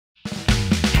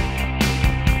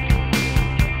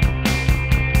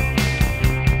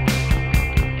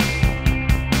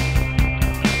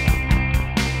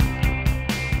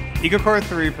EcoCAR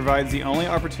 3 provides the only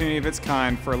opportunity of its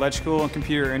kind for electrical and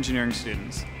computer engineering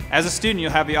students. As a student,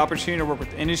 you'll have the opportunity to work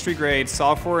with industry-grade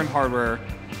software and hardware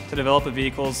to develop a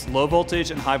vehicle's low voltage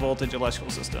and high voltage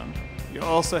electrical system. You'll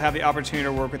also have the opportunity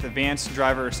to work with Advanced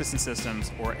Driver Assistance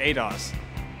Systems, or ADAS,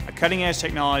 a cutting-edge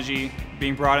technology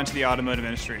being brought into the automotive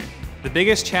industry. The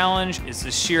biggest challenge is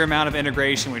the sheer amount of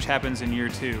integration which happens in year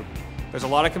 2. There's a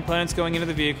lot of components going into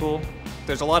the vehicle.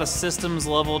 There's a lot of systems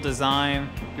level design.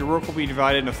 Your work will be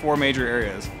divided into 4 major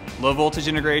areas: low voltage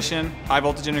integration, high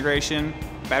voltage integration,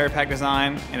 battery pack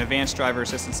design, and advanced driver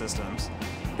assistance systems.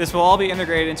 This will all be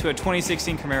integrated into a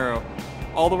 2016 Camaro.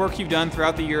 All the work you've done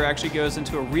throughout the year actually goes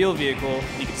into a real vehicle.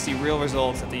 You can see real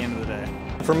results at the end of the day.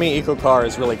 For me, EcoCAR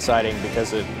is really exciting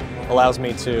because it allows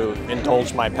me to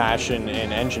indulge my passion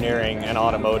in engineering and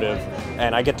automotive,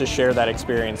 and I get to share that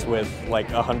experience with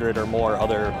like 100 or more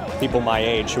other people my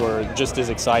age who are just as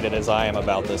excited as I am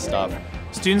about this stuff.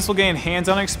 Students will gain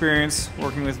hands-on experience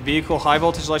working with vehicle high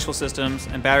voltage electrical systems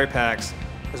and battery packs,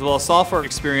 as well as software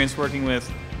experience working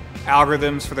with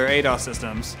algorithms for their ADAS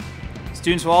systems.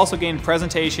 Students will also gain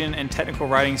presentation and technical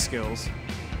writing skills.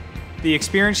 The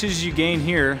experiences you gain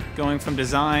here, going from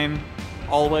design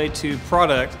all the way to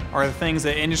product, are the things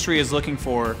that industry is looking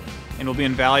for and will be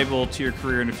invaluable to your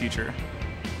career in the future.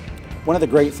 One of the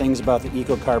great things about the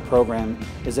EcoCAR program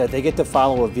is that they get to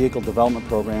follow a vehicle development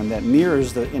program that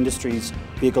mirrors the industry's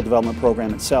vehicle development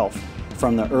program itself,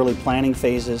 from the early planning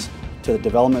phases to the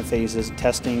development phases,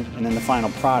 testing, and then the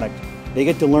final product. They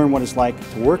get to learn what it's like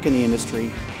to work in the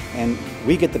industry, and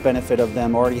we get the benefit of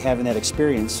them already having that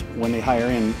experience when they hire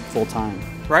in full-time.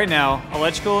 Right now,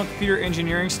 electrical and computer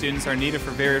engineering students are needed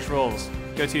for various roles.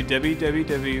 Go to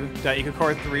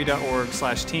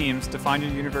www.ecocar3.org/teams to find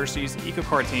your university's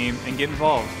EcoCAR team and get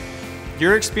involved.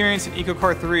 Your experience in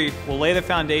EcoCAR 3 will lay the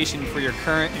foundation for your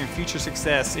current and future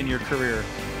success in your career.